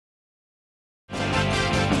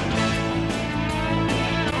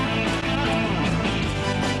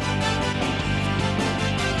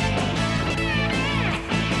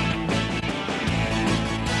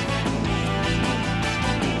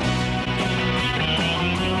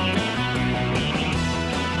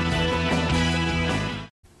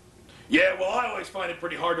I always find it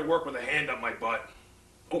pretty hard to work with a hand up my butt.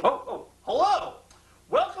 Hello!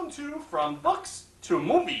 Welcome to From Books to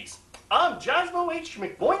Movies. I'm Jasmo H.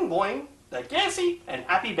 McBoing Boing, the Gassy and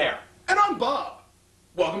Happy Bear. And I'm Bob.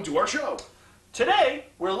 Welcome to our show. Today,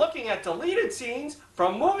 we're looking at deleted scenes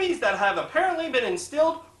from movies that have apparently been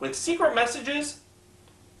instilled with secret messages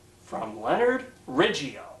from Leonard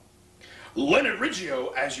Riggio. Leonard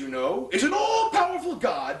Riggio, as you know, is an all-powerful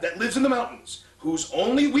god that lives in the mountains, whose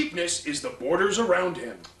only weakness is the borders around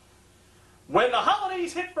him. When the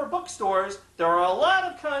holidays hit for bookstores, there are a lot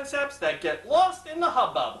of concepts that get lost in the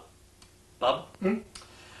hubbub.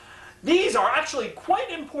 These are actually quite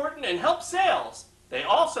important and help sales. They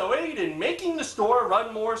also aid in making the store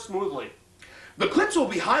run more smoothly. The clips we'll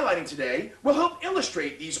be highlighting today will help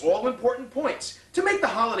illustrate these all-important points to make the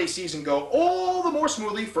holiday season go all the more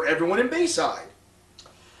smoothly for everyone in Bayside.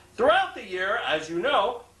 Throughout the year, as you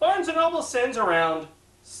know, Barnes & Noble sends around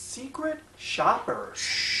secret shoppers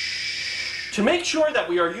to make sure that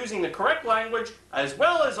we are using the correct language as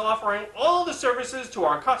well as offering all the services to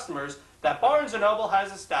our customers that Barnes & Noble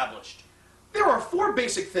has established. There are 4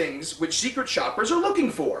 basic things which secret shoppers are looking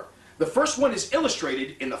for. The first one is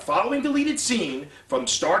illustrated in the following deleted scene from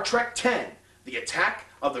Star Trek X, The Attack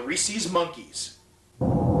of the Rhesus Monkeys.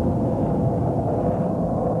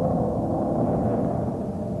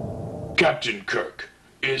 Captain Kirk,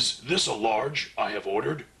 is this a large I have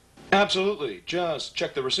ordered? Absolutely. Just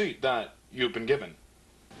check the receipt that you've been given.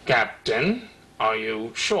 Captain, are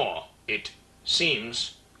you sure? It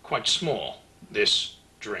seems quite small, this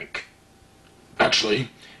drink. Actually,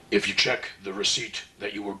 if you check the receipt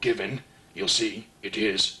that you were given, you'll see it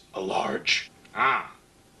is a large. Ah.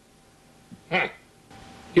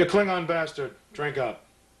 You Klingon bastard. Drink up.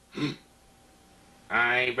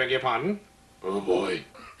 I beg your pardon? Oh boy.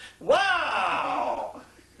 Wow!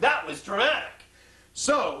 That was dramatic.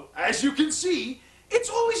 So, as you can see, it's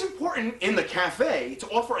always important in the cafe to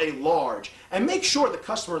offer a large and make sure the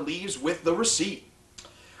customer leaves with the receipt.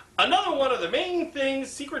 Another one of the main things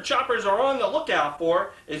secret shoppers are on the lookout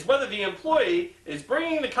for is whether the employee is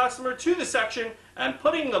bringing the customer to the section and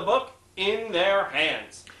putting the book in their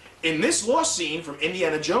hands. In this lost scene from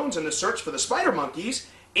Indiana Jones and the Search for the Spider Monkeys,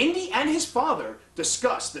 Indy and his father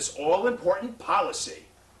discuss this all-important policy.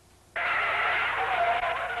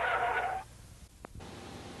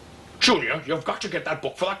 Junior, you've got to get that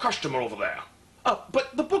book for that customer over there.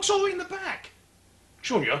 But the book's all the way in the back.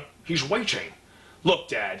 Junior, he's waiting. Look,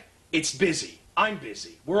 Dad, it's busy. I'm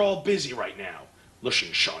busy. We're all busy right now.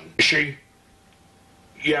 Listen, son. You see,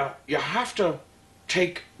 you have to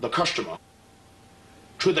take the customer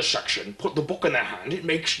to the section, put the book in their hand. It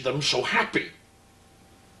makes them so happy.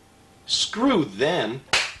 Screw them.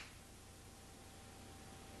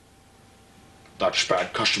 That's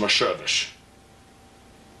bad customer service.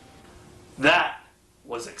 That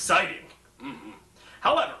was exciting.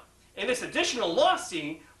 However, in this additional lost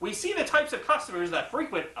scene, we see the types of customers that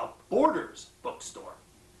frequent a Borders bookstore.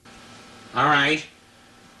 All right.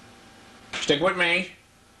 Stick with me.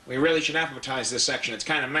 We really should advertise this section. It's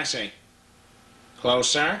kind of messy.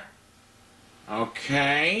 Closer.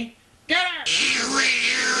 Okay. Get it!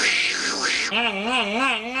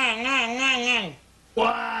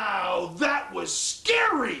 Wow, that was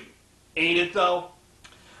scary! Ain't it, though?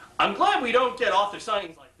 I'm glad we don't get author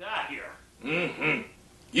signs like that here.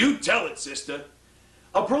 You tell it, sister.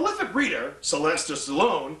 A prolific reader, Sylvester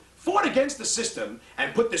Stallone, fought against the system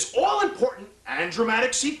and put this all-important and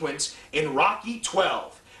dramatic sequence in Rocky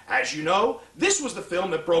 12. As you know, this was the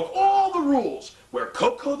film that broke all the rules, where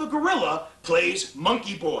Coco the gorilla plays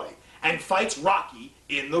Monkey Boy and fights Rocky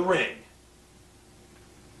in the ring.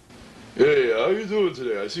 Hey, how you doing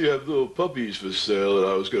today? I see you have little puppies for sale,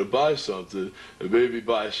 and I was going to buy something and maybe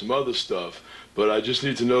buy some other stuff, but I just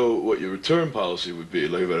need to know what your return policy would be.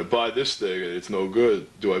 Like, if I buy this thing and it's no good,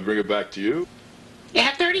 do I bring it back to you? You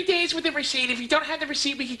have 30 days with the receipt. If you don't have the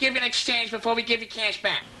receipt, we can give you an exchange before we give you cash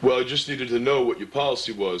back. Well, I just needed to know what your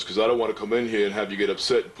policy was, because I don't want to come in here and have you get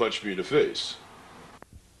upset and punch me in the face.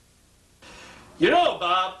 You know,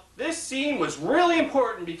 Bob, this scene was really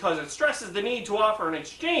important because it stresses the need to offer an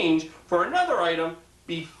exchange for another item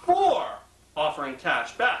before offering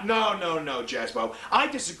cash back. No, Jasmo. I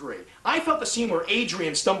disagree. I felt the scene where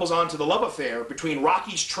Adrian stumbles onto the love affair between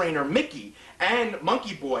Rocky's trainer Mickey and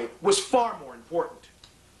Monkey Boy was far more important.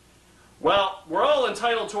 Well, we're all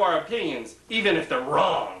entitled to our opinions, even if they're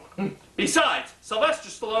wrong. Besides, Sylvester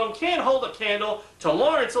Stallone can't hold a candle to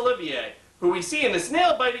Laurence Olivier, who we see in this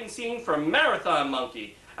nail-biting scene from Marathon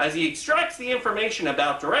Monkey, as he extracts the information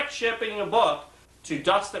about direct shipping a book to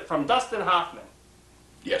from Dustin Hoffman.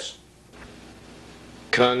 Yes.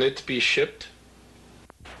 Can it be shipped?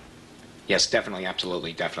 Yes, definitely,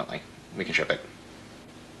 absolutely, definitely. We can ship it.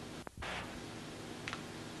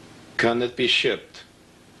 Can it be shipped?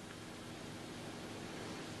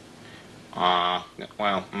 Well,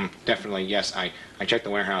 definitely, yes. I checked the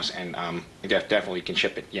warehouse and, definitely can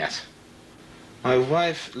ship it, yes. My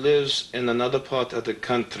wife lives in another part of the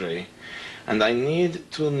country, and I need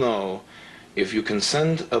to know if you can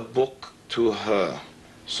send a book to her.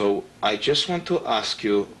 So I just want to ask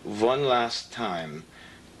you one last time,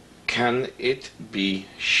 can it be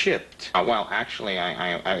shipped? Well, actually,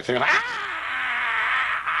 I think...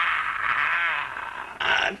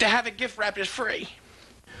 to have it gift wrapped is free.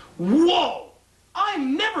 Whoa!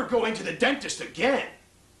 I'm never going to the dentist again.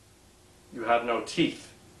 You have no teeth.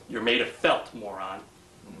 You're made of felt, moron.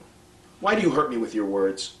 Why do you hurt me with your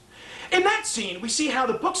words? In that scene, we see how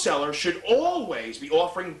the bookseller should always be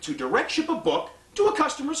offering to direct ship a book to a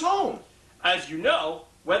customer's home. As you know,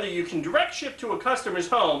 whether you can direct ship to a customer's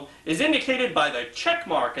home is indicated by the check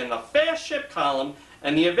mark in the fast ship column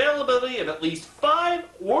and the availability of at least 5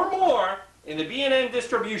 or more in the B&N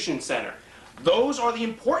distribution center. Those are the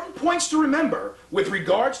important points to remember with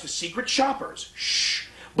regards to secret shoppers. Shh.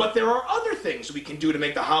 But there are other things we can do to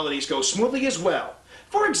make the holidays go smoothly as well.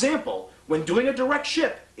 For example, when doing a direct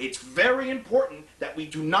ship, it's very important that we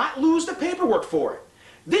do not lose the paperwork for it.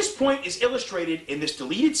 This point is illustrated in this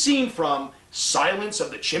deleted scene from Silence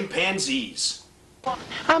of the Chimpanzees.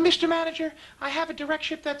 Mr. Manager, I have a direct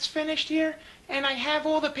ship that's finished here, and I have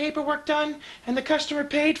all the paperwork done, and the customer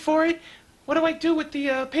paid for it. What do I do with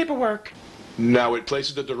the paperwork? Now it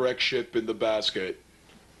places the direct ship in the basket.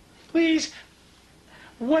 Please,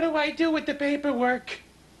 what do I do with the paperwork?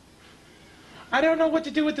 I don't know what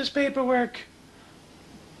to do with this paperwork.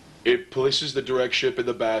 It places the direct ship in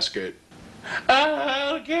the basket.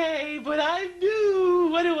 Okay, but I'm new.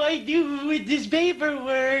 What do I do with this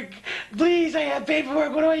paperwork? Please, I have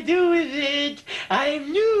paperwork. What do I do with it?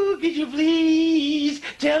 I'm new. Could you please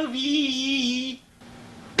tell me?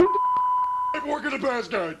 Paperwork in the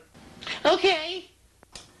basket! Okay.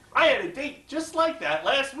 I had a date just like that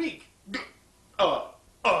last week.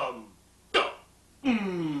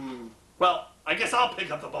 Well, I guess I'll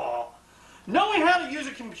pick up the ball. Knowing how to use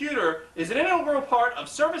a computer is an integral part of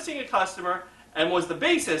servicing a customer and was the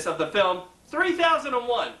basis of the film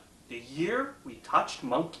 3001, the year we touched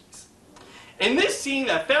monkeys. In this scene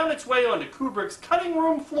that found its way onto Kubrick's cutting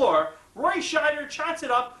room floor, Roy Scheider chats it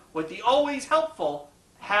up with the always helpful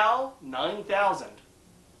HAL 9000.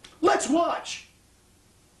 Let's watch.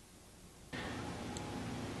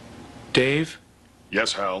 Dave,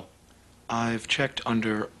 Yes, Hal. I've checked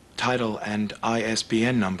under title and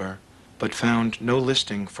ISBN number, but found no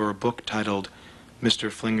listing for a book titled Mr.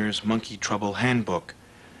 Flinger's Monkey Trouble Handbook.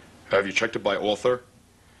 Have you checked it by author?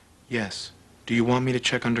 Yes. Do you want me to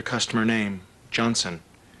check under customer name, Johnson?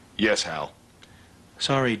 Yes, Hal.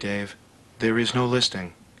 Sorry, Dave. There is no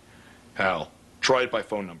listing. Hal, try it by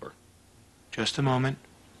phone number. Just a moment.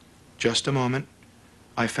 Just a moment.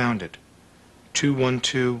 I found it.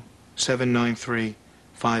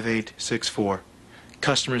 212-793-5864.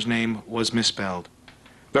 Customer's name was misspelled.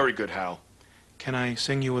 Very good, Hal. Can I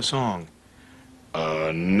sing you a song?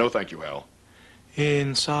 No thank you, Hal.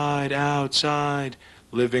 Inside, outside,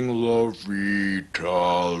 living la vida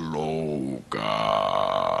loca.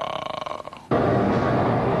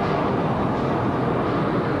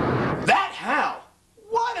 That Hal!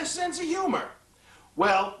 What a sense of humor!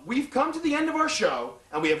 Well, we've come to the end of our show,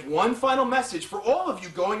 and we have one final message for all of you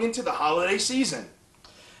going into the holiday season.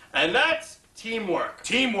 And that's teamwork.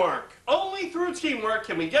 Teamwork. Only through teamwork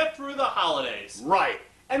can we get through the holidays. Right.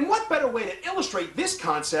 And what better way to illustrate this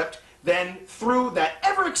concept than through that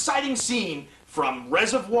ever-exciting scene from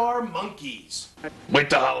Reservoir Monkeys. With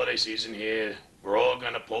the holiday season here, we're all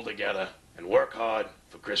gonna pull together and work hard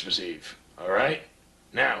for Christmas Eve. All right?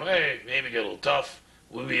 Now, hey, maybe get a little tough.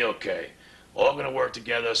 We'll be okay. All gonna work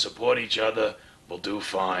together, support each other. We'll do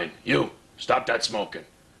fine. You, stop that smoking.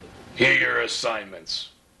 Here are your assignments.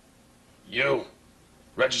 You,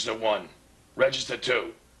 register 1, register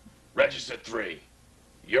 2, register 3.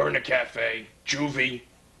 You're in the cafe, juvie,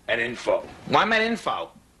 and info. Why am I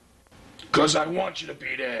info? 'Cause I want you to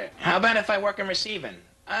be there. How about if I work in receiving?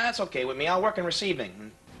 That's okay with me. I'll work in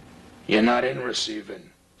receiving. You're not in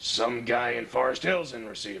receiving. Some guy in Forest Hills in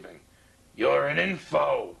receiving. You're in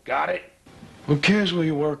info. Got it? Who cares where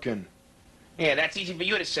you're working? Yeah, that's easy for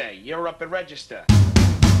you to say. You're up at register.